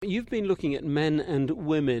you've been looking at men and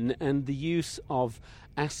women and the use of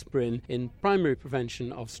aspirin in primary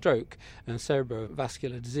prevention of stroke and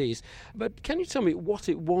cerebrovascular disease. But can you tell me what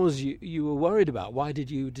it was you were worried about? Why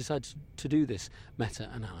did you decide to do this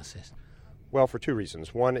meta-analysis? Well, for two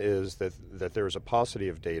reasons. One is that there is a paucity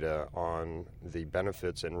of data on the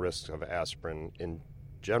benefits and risks of aspirin in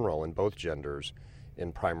general in both genders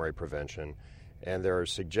in primary prevention. And there are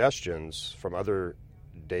suggestions from other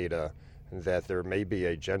data that there may be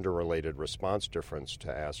a gender-related response difference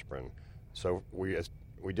to aspirin. So we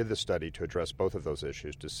did the study to address both of those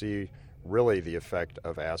issues, to see really the effect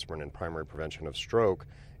of aspirin in primary prevention of stroke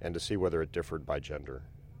and to see whether it differed by gender.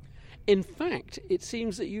 In fact, it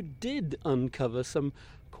seems that you did uncover some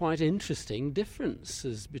quite interesting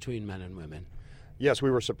differences between men and women. Yes, we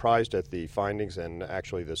were surprised at the findings and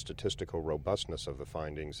actually the statistical robustness of the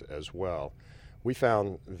findings as well. We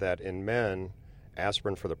found that in men,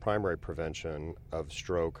 aspirin for the primary prevention of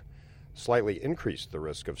stroke slightly increased the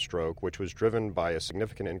risk of stroke, which was driven by a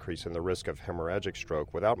significant increase in the risk of hemorrhagic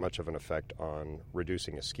stroke without much of an effect on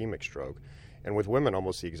reducing ischemic stroke. And with women,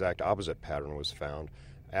 almost the exact opposite pattern was found.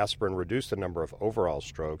 Aspirin reduced the number of overall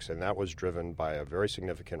strokes, and that was driven by a very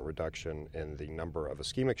significant reduction in the number of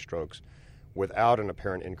ischemic strokes without an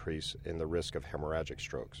apparent increase in the risk of hemorrhagic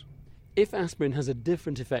strokes. If aspirin has a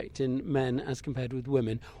different effect in men as compared with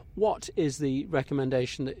women, what is the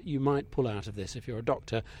recommendation that you might pull out of this if you're a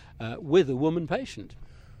doctor with a woman patient?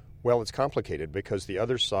 Well, it's complicated because the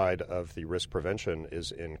other side of the risk prevention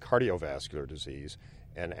is in cardiovascular disease,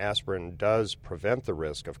 and aspirin does prevent the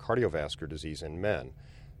risk of cardiovascular disease in men,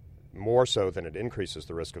 more so than it increases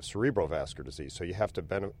the risk of cerebrovascular disease. So you have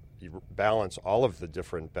to balance all of the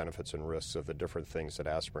different benefits and risks of the different things that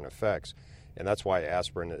aspirin affects. And that's why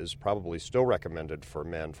aspirin is probably still recommended for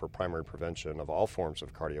men for primary prevention of all forms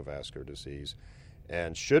of cardiovascular disease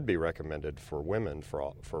and should be recommended for women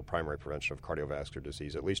for primary prevention of cardiovascular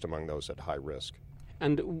disease, at least among those at high risk.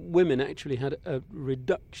 And women actually had a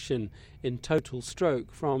reduction in total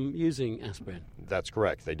stroke from using aspirin. That's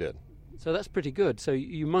correct, they did. So that's pretty good. So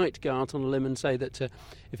you might go out on a limb and say that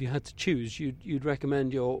if you had to choose, you'd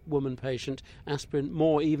recommend your woman patient aspirin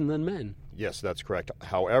more even than men. Yes, that's correct.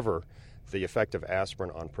 However, the effect of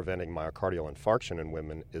aspirin on preventing myocardial infarction in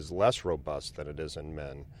women is less robust than it is in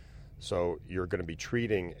men. So you're going to be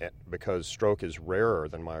treating, because stroke is rarer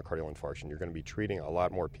than myocardial infarction, you're going to be treating a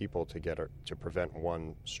lot more people to prevent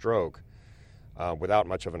one stroke without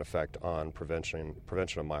much of an effect on prevention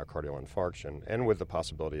of myocardial infarction, and with the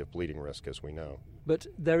possibility of bleeding risk, as we know. But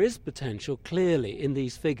there is potential, clearly, in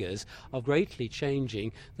these figures of greatly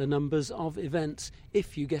changing the numbers of events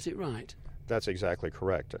if you get it right. That's exactly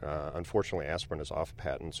correct. Unfortunately, aspirin is off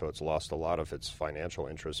patent, so it's lost a lot of its financial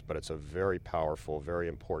interest, but it's a very powerful, very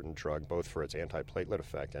important drug, both for its antiplatelet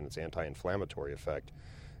effect and its anti-inflammatory effect,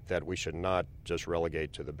 that we should not just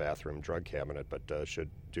relegate to the bathroom drug cabinet, but should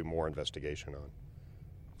do more investigation on.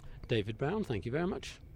 David Brown, thank you very much.